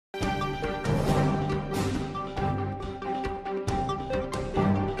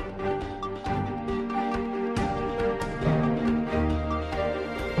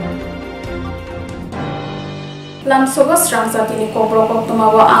Lamsogo Swrangchati ni Kokborok Koktwma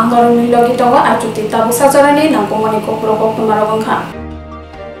bo angdor ni logi togo ajuti tabu sajarani nangkomani Kokborok Koktwma rogongkha.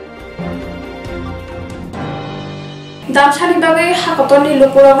 Damsani bagai hakotoni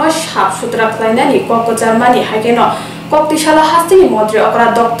lupurono sab sutra khlainani Kokborok haikeno Koktishala hastini mantri okra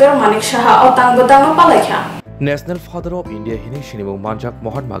Dr. Manik Saha otang bodangno palaikha. National Father of India hini shinibong manjak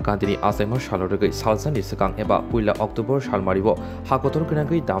Mahatma Gandhi ni Alzheimer shalorgai salsani sekang eba puila October shalmaribo hakotor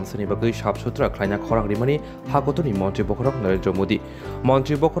kenangai damsani bagai sabsutra khlaina khorang rimani hakotoni mantri bokhorok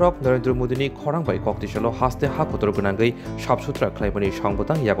Narendra Modi ni khorang bai Koktishalo haste hakotor kenangai sabsutra khlaimani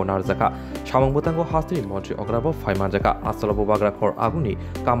sangbotang yagonar jaka samangbotango hastini mantri ograbo faiman jaka asalobo bagra khor aguni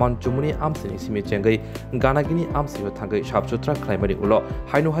kaman jumuni amsini simi chengai ganagini amsiyo thangai sabsutra khlaimani ulo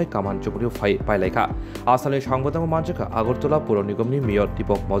hainuhai kaman jumuni fai pailaika asale সংবাদদাতা মঞ্চকা আগরতলা পৌর নিগমনি mayor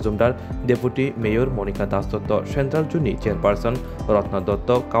Dipak Majumdar deputy mayor Monika Das Dutta central জুনি chairperson Ratna Dutta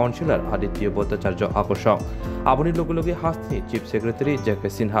councillor Aditya Bhattacharya আকর্ষক আবনি লগলগে হাস্তিনি chief secretary JK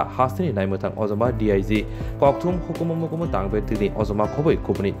Sinha হাস্তিনি নাইমতাং অজমা DIG ককথুম হুকুমমুকুম তাংবেতিনি অজমা খবৈ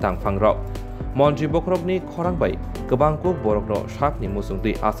কুবনি তাংফাংরক মন্ত্রী বখরকনি খরাংবাই গোবাংকো বরকনো সাকনি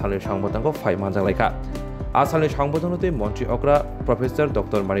মুসুংদি আসালनि সংবাদদাতা phi মানজাलायखा आसामनि संबोधनते मन्त्री Agra professor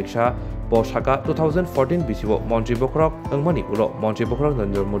doctor Manik Shah पोशाका 2014 बिसिबो मन्त्री बखरक अंगमानि उलो मन्त्री बखरक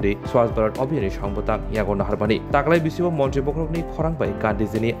नरेंद्र मोदी स्वच्छ भारत अभियाननि संबोधन यागो नाहारबानि ताकलाय बिसिबो मन्त्री बखरकनि खरांबाय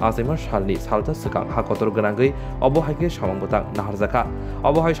गान्धीजीनि आजेमा सालनि सालता सकां हाकतर गोनांगै अबहायके सामंबोतां नाहारजाका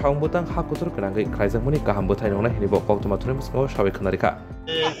अबहाय सामंबोतां हाकतर गोनांगै खायजामनि गाहाम बोथाय नंला हिनिबो कक्तमा थुरेमसको साबाय खनारिका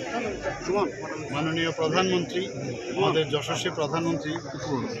माननीय प्रधानमंत्री আমাদের যশস্বী প্রধানমন্ত্রী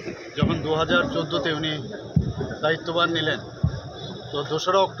যখন 2014 তে উনি দায়িত্বভার নিলেন তো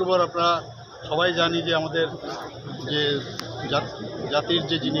 2রা অক্টোবর আপনারা সবাই জানি যে আমাদের যে জাতির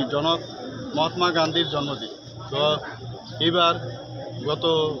যে যিনি জনক মহাত্মা গান্ধীর জন্মদিন তো এবার গত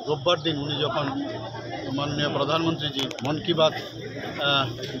রোববার দিন উনি যখন মাননীয় প্রধানমন্ত্রীজি মন কি বাত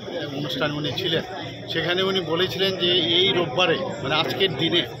অনুষ্ঠানে উনি ছিলেন সেখানে উনি বলেছিলেন যে এই রোববারে মানে আজকের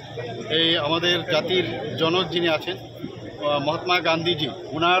দিনে এই আমাদের জাতির জনক যিনি আছেন মহাত্মা গান্ধীজি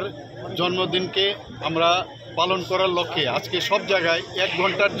ওনার জন্মদিনকে আমরা পালন করার লক্ষ্যে আজকে সব জায়গায় 1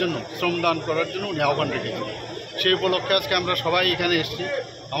 ঘন্টার জন্য শ্রমদান করার জন্য উনি আহ্বান রেখেছেন সেই উপলক্ষে আজকে আমরা সবাই এখানে এসেছি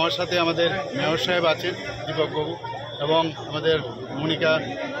আমার সাথে আমাদের মেয়র সাহেব আছেন দীপক বাবু এবং আমাদের মনিকা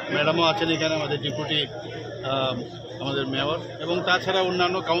ম্যাডামও আছেন এখানে আমাদের ডেপুটি আমাদের মেয়র এবং তাছাড়া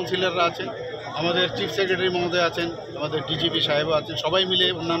অন্যান্য কাউন্সিলররা আছেন আমাদের চিফ সেক্রেটারি মহোদয় আছেন আমাদের ডিজিপি সাহেবও আছেন সবাই মিলে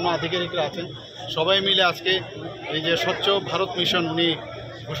অন্যান্য আধিকারিকরা আছেন সবাই মিলে আজকে এই যে স্বচ্ছ ভারত মিশন উনি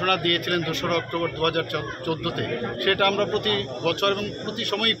ঘোষণা দিয়েছিলেন 2রা অক্টোবর 2014-তে সেটা আমরা প্রতি বছর এবং প্রতি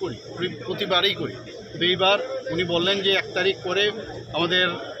সময়ই করি প্রতিবারই করি তো এইবার উনি বললেন যে 1 তারিখ করে আমাদের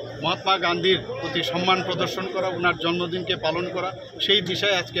মহাত্মা গান্ধীর প্রতি সম্মান প্রদর্শন করা ওনার জন্মদিনকে পালন করা সেই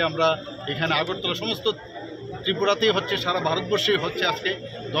দিশায় আজকে আমরা এখানে আগরতলা সমস্ত ত্রিপুরাতেই হচ্ছে সারা ভারতবর্ষেই হচ্ছে আজকে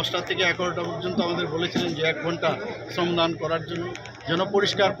 10টা থেকে 11টা পর্যন্ত আমাদের বলেছিলেন যে 1 ঘন্টা শ্রমদান করার জন্য যেন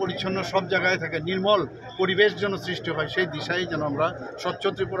পরিষ্কার পরিচ্ছন্ন সব জায়গায় থাকে নির্মল পরিবেশ যেন সৃষ্টি হয় সেই দিশায় যেন আমরা স্বচ্ছ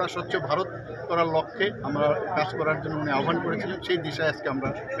ত্রিপুরা স্বচ্ছ ভারত করার লক্ষ্যে আমরা কাজ করার জন্য উনি আহ্বান করেছিলেন সেই দিশায় আজকে আমরা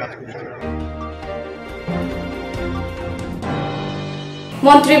কাজ করেছি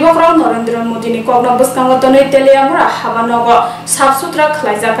মন্ত্রী বখরক নরেন্দ্র মোদিনি কগ্ন বসকাঙ্গতनै তেলিয়ামরা হাবানগ সাফসুত্রা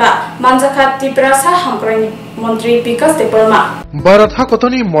খ্লাইজাকা মানজাকা ত্রিপুরাসা হামপ্রাইনি মন্ত্রী বিকাশ দেববর্মা भारत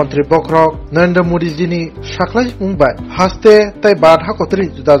हाकतनि मन्त्री बखरक नरेंद्र मोदी जीनि साख्लाय मुंबाय हास्ते ताई भारत हाकतनि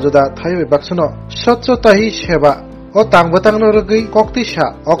जुदा जुदा थायो बाक्सनो स्वच्छता ही सेवा ओ तांगबतांगनो रगै कोक्तिसा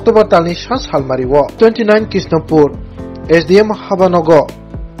October तालनि 7 सालमारिवो 29 Krishnapur SDM हाबानग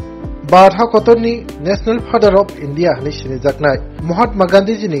Bharat हाकतनि national father of India नि सिनायजाकनाय महात्मा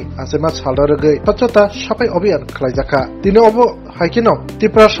गांधी जीनि आसेमा सालरगै स्वच्छता साफाय अभियान खालायजाखा दिनो अबो हाइकेनो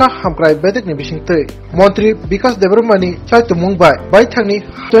त्रिपुरासा हामक्राय बेदेकनि बिसिंतै मन्त्री विकास देबबर्मानि चाइतु मुंबाय बाइथांनि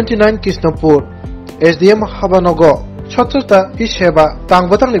 29 कृष्णपुर एसडीएम हाबानग स्वच्छता ही सेवा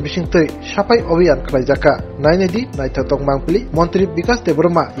तांगबतांनि बिसिंतै साफाय अभियान खालायजाखा नायनेदि नायथातक मांगपलि मन्त्री विकास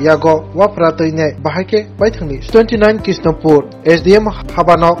देबबर्मा यागो वाफ्रातैने बाहायके बाइथांनि 29 कृष्णपुर एसडीएम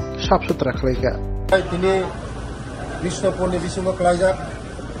हाबानग साफ सुथरा खालायगा दिनै कृष्णपुरनि बिसिङाव खालायजाक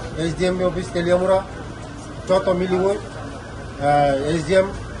एसडीएम अफिस तेलियामुरा যত মিলিবই एसडीएम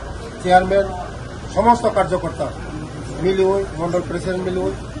চেয়ারম্যান সমস্ত কার্যকর্তা মিলিবই মন্ডল প্রেসিডেন্ট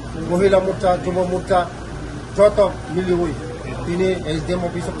মিলিবই মহিলা মোর্চা যুব মোর্চা যত মিলিবই তিনি एसडीएम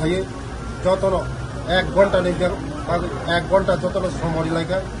অফিসে খাইয়ে যত 1 ঘন্টা নেবে 1 ঘন্টা যত সময়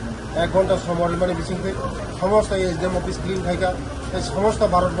লাগে 1 ঘন্টা সময় মানে বিসিংতে সমস্ত एसडीएम অফিস ক্লিন থাকা এই সমস্ত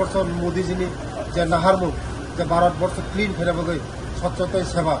ভারতবর্ষ মোদিজিনি যে নাহারমু যে ভারতবর্ষ ক্লিন ফেরাবগৈ স্বচ্ছতা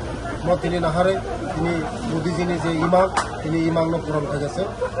সেবা মতিনি নাহারে তিনি মোদিজিনি যে ইমাম তিনি ইমামনো পূরণ হয়ে গেছে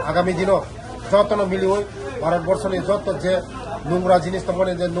আগামী দিনও যতন মিলিবই भारतवर्षनि जत जे नोंग्रा जिनिस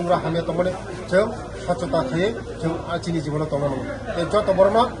तमने जे नोंग्रा हामे तमने जों सचेता खायै जों आथिनि जीवनाव तंनांगौ ए जत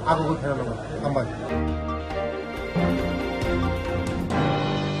बरनो आगुखौ फेरनांगौ हामबाय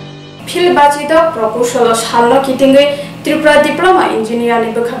फिलबाजिद प्रकौशल सालनो किटिंगै त्रिपुरा डिप्लोमा इंजिनियर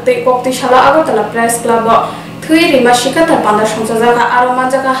नि बखाक्तै कोक्तिशाला Agartala press club Thuy Rima शिकाता पांडा संसजागा आरो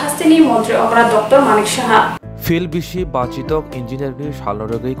मानजागा हास्तिनि मन्त्री अग्रा डॉक्टर मानिक साहा फिल बिशी बाचितक इंजिनियरनि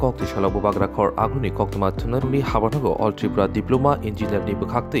सालनरगै कोक्तिशाला बुबाग्राखर आगुनि कोक्तमा थुनारुनि हाबाथागो अल त्रिपुरा डिप्लोमा इंजिनियरनि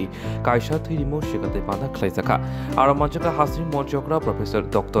बखाक्तै कायसा थैरिमु शिकाते पांडा खलाइजाखा आरो मानजागा हास्तिनि मन्त्री अग्रा प्रोफेसर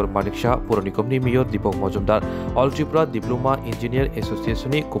डॉक्टर मानिक साहा पुर निगमनि मेयर दीपक मजुमदार अल त्रिपुरा डिप्लोमा इंजिनियर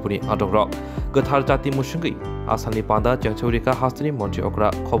एसोसिएशननि कुपनि आदग्र गोथार जाति मुसुंगै आसामनि पांडा जेंचौरिका हास्तिनि मन्त्री अग्रा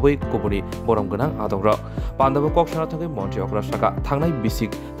खबै कुपनि बरम गोनां आदग्र पांडाबो कक्सना थांगै मन्त्री अग्रा सागा थांनाय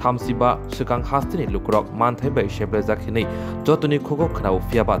बिसिक 35 सिगां हास्तिनि लुकुरक मानथाय बै शेबले जाखिनै जतनि खुगो खनाव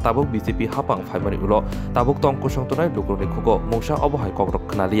फियाबा ताबुक बीजेपी हापां फाइमानि उलो ताबुक तंको संतराय लुकुरनि खुगो मौसा अबहाय कग्रक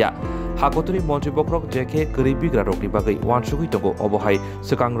खनालिया हागतनि मन्त्री बक्रक जेके गरि बिग्रा रकनि बागै वानसुगै दंगो अबहाय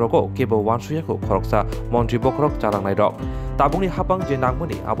सिगां रगो केबो वानसुयाखौ खरकसा मन्त्री बक्रक जालांनाय रक ताबुकनि हापां जे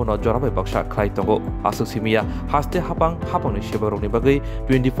नांमनि आबनो जराबाय बक्सा खलाय दंगो आसुक सिमिया हास्ते हापांनि सेबरकनि बागै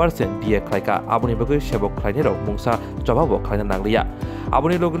 20% डिए खलायका आबनि बागै सेबक खलायनि रक मुंसा जवाबो खलायना नांलिया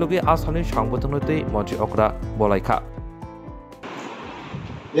आबनि लगे लगे आसामनि सांबोधनते मन्त्री अक्रा বলাইখা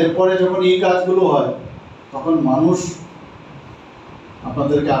এরপরে যখন এই কাজগুলো হয় তখন মানুষ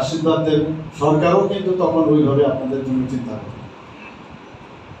আপনাদেরকে আশীর্বাদ দেবে সরকারও কিন্তু তখন ওইভাবে আপনাদের জন্য চিন্তা করবে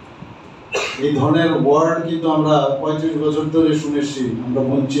এই ধরনের ওয়ার্ড কিন্তু আমরা 35 বছর ধরে শুনেছি আমরা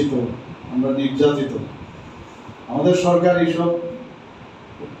বঞ্চিত আমরা নির্যাতিত আমাদের সরকার এইসব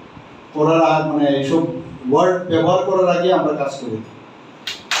করার মানে এইসব ওয়ার্ড ব্যবহার করার আগে আমরা কাজ করি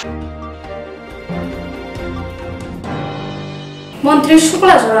মন্ত্রী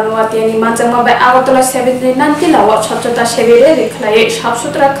শুক্লা জরানুয়াতিয়ানি মানজাংমাবে আগরতলা 79 লাও স্বচ্ছতা সেবিরে রেখলায়ে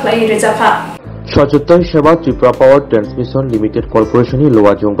সাফসুতরা খলাই রেজাফা সচেতন সেবা ত্রিপুরা পাওয়ার ট্রান্সমিশন লিমিটেড কর্পোরেশননি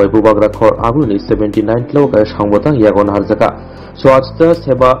লোয়া জংবাই বুবাগ্রাখর আগুনি 79 লাও গায় সংবতাং ইয়াগন হারজাকা স্বাস্থ্য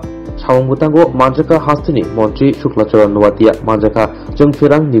সেবা সামংবতাঙ্গো মানজাকা হাস্তিনি মন্ত্রী শুক্লাচরণ নোয়াতিয়া মানজাকা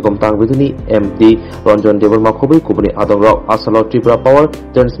জংফেরাং নিগম তাংবিদিনি MD Ranjan Debbarma খবৈ কুবনি আদংর আসাল Tripura power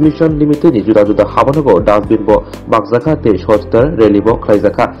transmission limited নি জুদা জুদা হাবানগো ডাস্টবিন ব বাগজাকা তে স্বচ্ছতার রেলি ব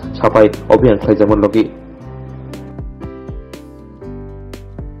খলাইজাকা সাফাই অভিযান খলাইজামন লগি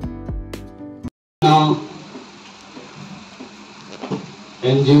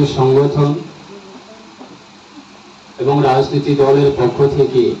এনজিও সংগঠন এবং রাজনীতি দলের পক্ষ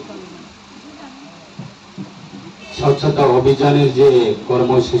থেকে স্বচ্ছতা অভিযানের যে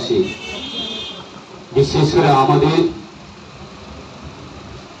কর্মসূচি বিশেষ করে আমাদের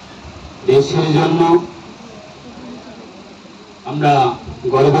দেশের জন্য আমরা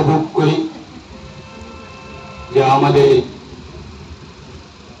গর্ববোধ করি যে আমাদের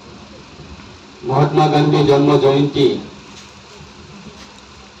মহাত্মা গান্ধী জন্ম জয়ন্তী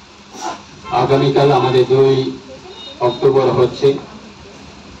আগামীকাল আমাদের 2 অক্টোবর হচ্ছে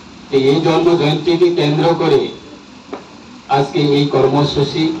এই জন্ম জয়ন্তীকে কেন্দ্র করে আজকে এই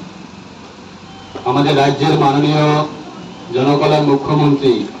কর্মসূচি আমাদের রাজ্যের মাননীয় জনকল্যাণ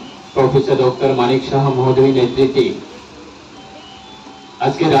মুখ্যমন্ত্রী প্রফেসর ডক্টর মানিক সাহা মহোদয় নেতৃত্বে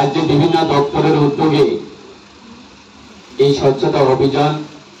আজকে রাজ্যে বিভিন্ন দপ্তরের উদ্যোগে এই স্বচ্ছতা অভিযান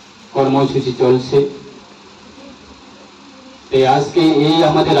কর্মসূচি চলছে তাই আজকে এই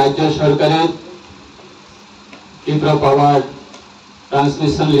আমাদের রাজ্য সরকারের ত্রিপুরা পাওয়ার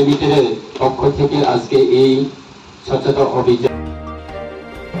ট্রান্সমিশন লিমিটেডের পক্ষ থেকে আজকে এই স্বচ্ছতা অভিযান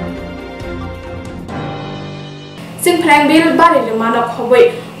সিংফ্রাংবিল বাড়ির মানব হবই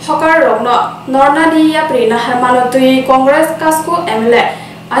hawker রগ্ন নরনানি ইয়াপ্রি Nahar মানতুই Congress কাসকো MLA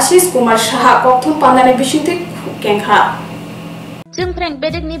Ashis Kumar Saha কক্থুম পান্দানি বিশিংতি কেংখা जोंफ्रें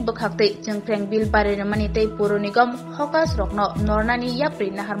बेदेगनि बखाक्तै जोंफ्रें bill बारेरमानि तै पौर निगम हकास रक्न नरनानि याप्रि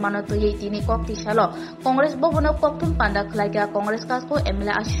नाहारमानो तयै दिनि कक्तिसालो कांग्रेस भवनाव कक्थुम पान्डा खलाइगा कांग्रेस कासको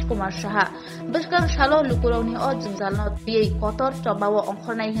एमएलए आशिष कुमार साहा बिस्कार सालो लुकुरावनि अ जिंजालनो बियै कतर चबाव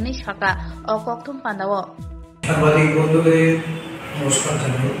अंखरनाय हनि साका अ कक्थुम पान्डाव সাংবাদিক বন্ধুদের নমস্কার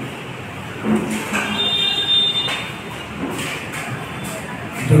জানাই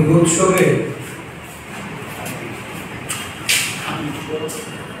দুর্গোৎসবে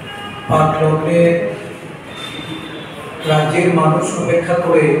পাটলগ্নে রাজ্যের মানুষ অপেক্ষা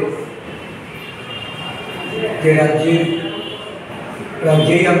করে যে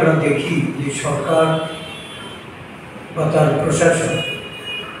রাজ্যেই আমরা দেখি যে সরকার বা তার প্রশাসন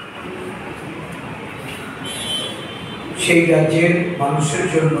সেই রাজ্যের মানুষের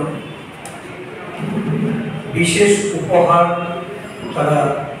জন্য বিশেষ উপহার তারা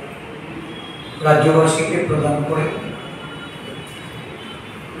রাজ্যবাসীকে প্রদান করে।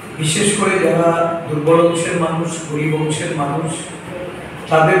 বিশেষ করে যারা দুর্বল অংশের মানুষ, গরিব অংশের মানুষ,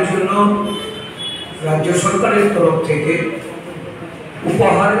 তাদের জন্য রাজ্য সরকারের তরফ থেকে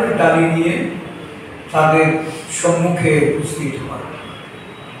উপহারের ডালি নিয়ে তাদের সম্মুখে উপস্থিত হয়।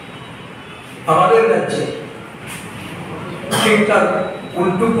 আমাদের রাজ্যে ঠিক তার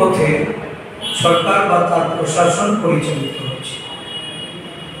উল্টো পথে সরকার বা তার প্রশাসন পরিচালিত হচ্ছে।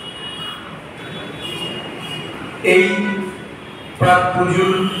 এই প্রাক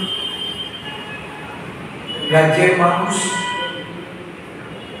পুজোর রাজ্যের মানুষ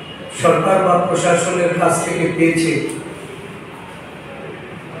সরকার বা প্রশাসনের কাছ থেকে পেয়েছে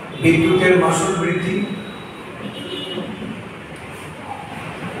বিদ্যুতের মাসুল বৃদ্ধি,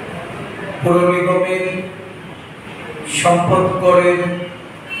 পৌর নিগমের সম্পদ করের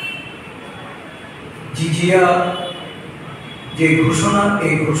জিজিয়া যে ঘোষণা,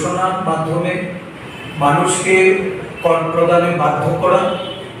 এই ঘোষণার মাধ্যমে মানুষকে কর প্রদানে বাধ্য করা,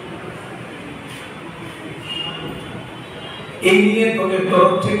 এই নিয়ে তাদের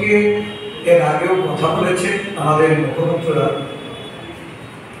তরফ থেকে এর আগেও কথা বলেছেন আমাদের মুখ্যমন্ত্রীরা।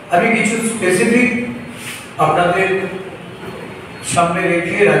 আমি কিছু স্পেসিফিক আপনাদের সামনে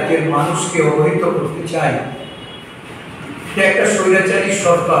রেখে রাজ্যের মানুষকে অবহিত করতে চাই যে একটা স্বৈরাচারী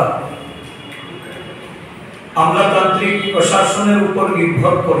সরকার আমলাতান্ত্রিক প্রশাসনের উপর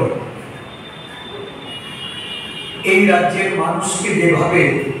নির্ভর করে এই রাজ্যের মানুষকে যেভাবে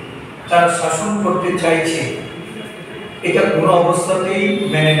তার শাসন করতে চাইছে, এটা কোনো অবস্থাতেই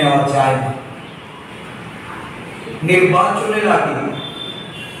মেনে নেওয়া যায় না। নির্বাচনের আগে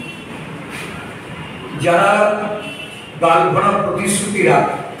যারা গালভরা প্রতিশ্রুতি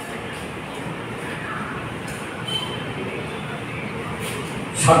রাখে,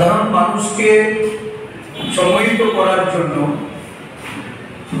 সাধারণ মানুষকে সম্মোহিত করার জন্য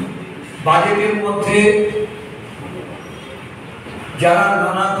বাজেটের মধ্যে যারা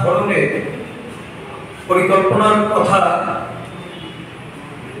নানা ধরনের পরিকল্পনার কথা,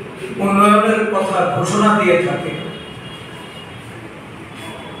 উন্নয়নের কথা ঘোষণা দিয়ে থাকে,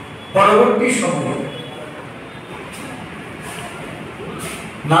 পরবর্তী সময়ে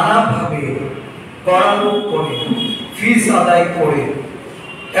নানাভাবে করারোপ করে, ফিস আদায় করে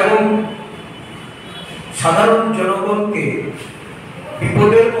এবং সাধারণ জনগণকে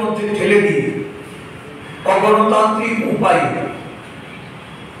বিপদের মধ্যে ঠেলে দিয়ে অগণতান্ত্রিক উপায়ে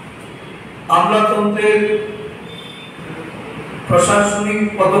আমলাতন্ত্রের প্রশাসনিক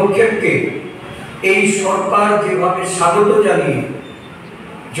পদক্ষেপকে এই সরকার যেভাবে স্বাগত জানিয়ে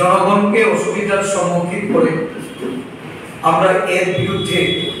জনগণকে অসুবিধার সম্মুখীন করে, আমরা এর বিরুদ্ধে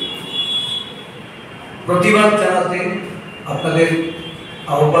প্রতিবাদ জানাতে আপনাদের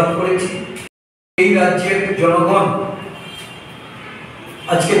আহ্বান করেছি। এই রাজ্যের জনগণ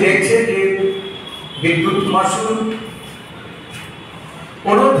আজকে দেখছে যে বিদ্যুৎ মাসুল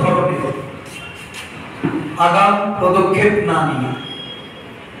কোনো ধরনের আগাম পদক্ষেপ না নিয়ে,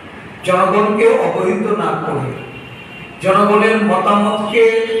 জনগণকে অবহিত না করে, জনগণের মতামতকে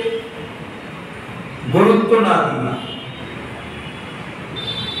গুরুত্ব না দিয়ে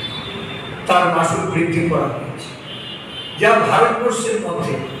তার মাসুল বৃদ্ধি করা হয়েছে, যা ভারতবর্ষের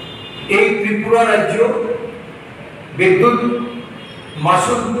মধ্যে এই ত্রিপুরা রাজ্য বিদ্যুৎ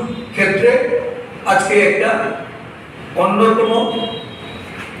মাসুল ক্ষেত্রে আজকে একটা অন্যতম।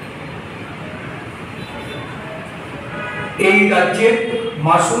 এই রাজ্যের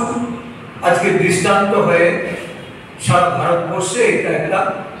মাসুল আজকে দৃষ্টান্ত হয়ে সারা ভারতবর্ষে এটা একটা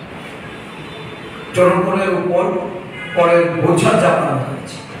জনগণের উপর পরের বোঝা চাপানো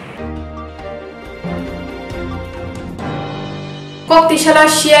হয়েছে। Koktwma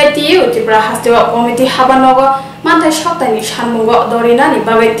CITU Tripura Hastewa Committee Habanogo Mantai Shoptani Shanmungo Dorinani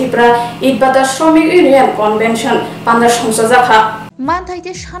Babe Tripura Idbata Shomik Union Convention Panda Shomsozakha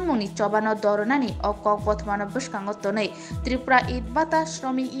Mantaite Shanmuni Chobano Doronani o Kokborok Bishkango Tonei Tripura Idbata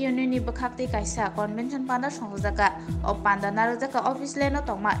Shomik Union Bakakti Kaisa Convention Panda Shomsozaka o Panda Narozaka Office Leno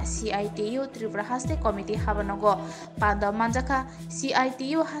Tongma CITU Tripura Haste Committee Habanogo Panda Manjaka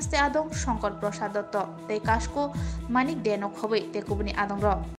CITU Haste Adong Shankar Prasad Dotto Te Kashko Manik Deno Khobe Te Kubuni Adong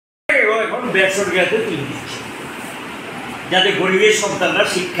Ro এখন বেসরকারিতে তুলে দিচ্ছে যাতে গরিবের সন্তানরা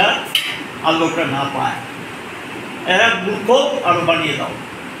শিক্ষা আলোকটা না পায়। এরা মূর্খ আরো বানিয়ে দাও,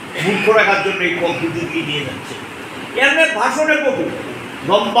 মূর্খ রাখার জন্য এই কম্পিউটারকে নিয়ে যাচ্ছে। এমনি ভাষণে কবি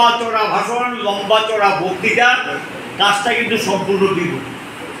লম্বা চড়া ভাষণ, লম্বা চড়া বক্তৃতা, কাজটা কিন্তু সম্পূর্ণ দিব।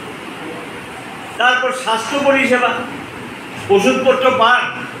 তারপর স্বাস্থ্য পরিষেবা, ওষুধপত্র পান,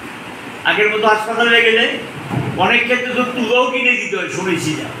 আগের মতো হাসপাতালে গেলে অনেক ক্ষেত্রে তো তুলোও কিনে দিতে হয়,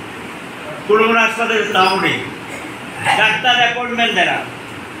 শুনেছি যা কোনো কোনো হাসপাতালে তাও নেই, ডাক্তার অ্যাপয়েন্টমেন্ট দেয় না।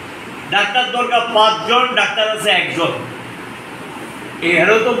 ডাক্তার দরকার 5 জন, ডাক্তার আছে 1 জন।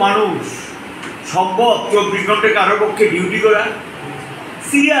 এরও তো মানুষ সম্ভব 24 ঘন্টা কারোর পক্ষে ডিউটি করা?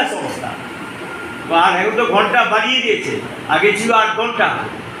 সিরিয়াস অবস্থা। আর এখন তো ঘন্টা বাড়িয়ে দিয়েছে, আগে ছিল 8 ঘন্টা,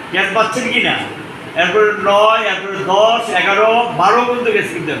 গ্যাস পাচ্ছেন কি না? এরপরে 9, এরপরে 10, 11, 12 পর্যন্ত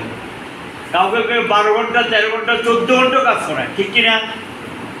গেছে। কিন্তু কাউকে 12 ঘন্টা, 13 ঘন্টা, 14 ঘন্টা কাজ করায়, ঠিক কিনা?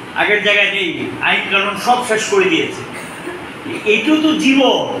 আগের জায়গায় নেই, আইন কানুন সব শেষ করে দিয়েছে। এইটা তো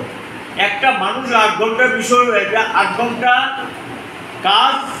জীবন। একটা মানুষ 8 ঘন্টার বিষয়, 8 ঘন্টা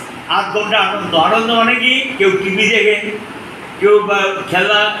কাজ, 8 ঘন্টা আনন্দ। আনন্দ মানে কি? কেউ টিভি দেখে, কেউ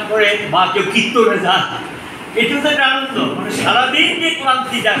খেলা করে, বা কেউ কীর্তনে যায়। এটা তো একটা আনন্দ। মানে সারাদিন যে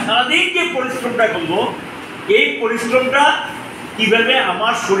ক্লান্তিটা, সারাদিন যে পরিশ্রমটা করবো, এই পরিশ্রমটা কীভাবে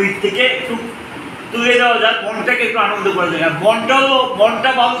আমার শরীর থেকে একটু তুলে দেওয়া যায়, মনটাকে একটু আনন্দ করা যায়।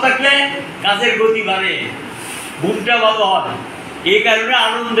 মনটা ভালো থাকলে কাজের গতি বাড়ে, ঘুমটা ভালো হয়। এই কারণে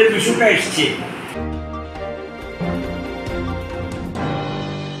আনন্দের বিষয়টা এসছে।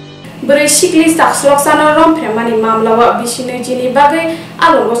 Bersikli saksloksanor rompremani mamlawa bisinu jini bagai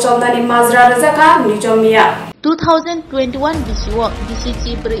alongo soldani mazra rezaka nijomia 2021 BCO BCC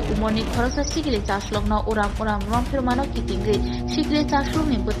beri umoni khorosa sikile chaslokno uram romphirmano kitingri sikile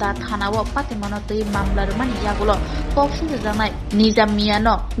chaslokni buta thanawo patimano tei mamlar mani yagulo koksin janai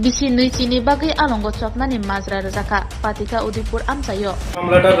nijamiano bisinu jini bagai alongo chopnani mazra rezaka patika udipur amsayo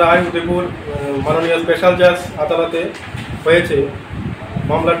মামলাটার রায় উদয়পুর মাননীয় special জাজ আদালতে হয়েছে।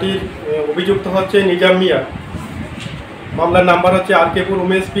 মামলাটির অভিযুক্ত হচ্ছে নিজাম মিয়া। মামলার number হচ্ছে RK Pur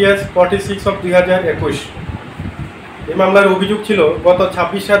women's PS 46/2021। এই মামলার অভিযোগ ছিল গত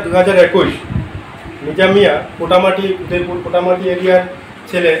 26/7/2021 নিজাম মিয়া কোটামাটি, উদয়পুর কোটামাটি এরিয়ার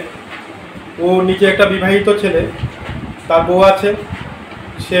ছেলে। ও নিজে একটা বিবাহিত ছেলে, তার বউ আছে।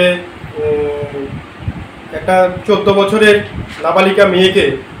 সে একটা 14 বছরের নাবালিকা মেয়েকে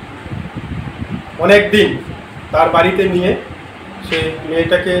অনেক দিন তার বাড়িতে নিয়ে সে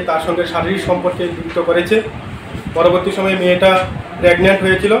মেয়েটাকে তার সঙ্গে শারীরিক সম্পর্কে যুক্ত করেছে। পরবর্তী সময়ে মেয়েটা প্রেগন্যান্ট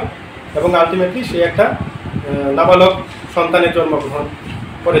হয়েছিল এবং আলটিমেটলি সে একটা নাবালক সন্তানের জন্মগ্রহণ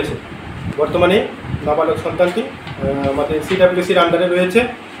করেছে। বর্তমানে নাবালক সন্তানটি আমাদের সিডব্লিউসির আন্ডারে রয়েছে।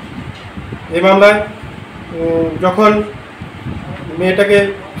 এই মামলায় যখন মেয়েটাকে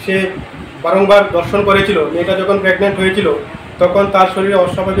সে বারংবার দর্শন করেছিল, মেয়েটা যখন প্রেগন্যান্ট হয়েছিল, তখন তার শরীরে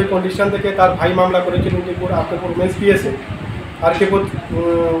অস্বাভাবিক কন্ডিশন থেকে তার ভাই মামলা করেছিল উদয়পুর আরকেপুর উমেন্স পিএসে। আরকেপুর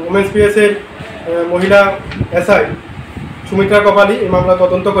উমেন্স পিএসের মহিলা এসআই সুমিত্রা কপালি এই মামলা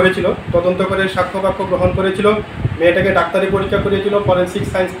তদন্ত করেছিল। তদন্ত করে সাক্ষ্য বাক্য গ্রহণ করেছিল। মেয়েটাকে ডাক্তারি পরীক্ষা করেছিল, ফরেনসিক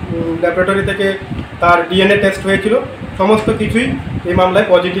সায়েন্স ল্যাবরেটরি থেকে তার ডিএনএ টেস্ট হয়েছিল। সমস্ত কিছুই এই মামলায়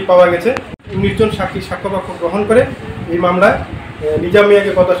পজিটিভ পাওয়া গেছে। 19 জন সাক্ষী সাক্ষ্য বাক্য গ্রহণ করে এই মামলায় নিজাম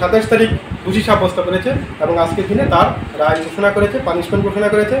মিয়াকে গত 27 তারিখ দোষী সাব্যস্ত করেছে এবং আজকের দিনে তার রায় ঘোষণা করেছে, পানিশমেন্ট ঘোষণা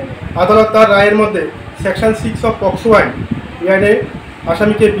করেছে। আদালত তার রায়ের মধ্যে সেকশন 6 অফ পক্সো আইন ইয়ানে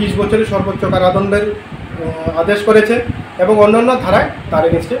আসামিকে 20 বছরের সর্বোচ্চ কারাদণ্ডের আদেশ করেছে এবং অন্যান্য ধারায় তার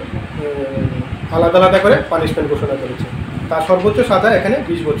এগেনস্টে আলাদা আলাদা করে পানিশমেন্ট ঘোষণা করেছে। তার সর্বোচ্চ সাজা এখানে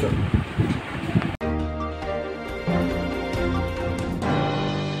 20 বছর।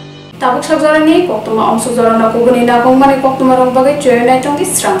 tabuk sakjorani koktwma amsujorana kuguni nagongmani koktwma rong bagai choyonai tongdi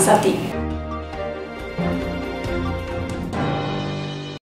Swrangchati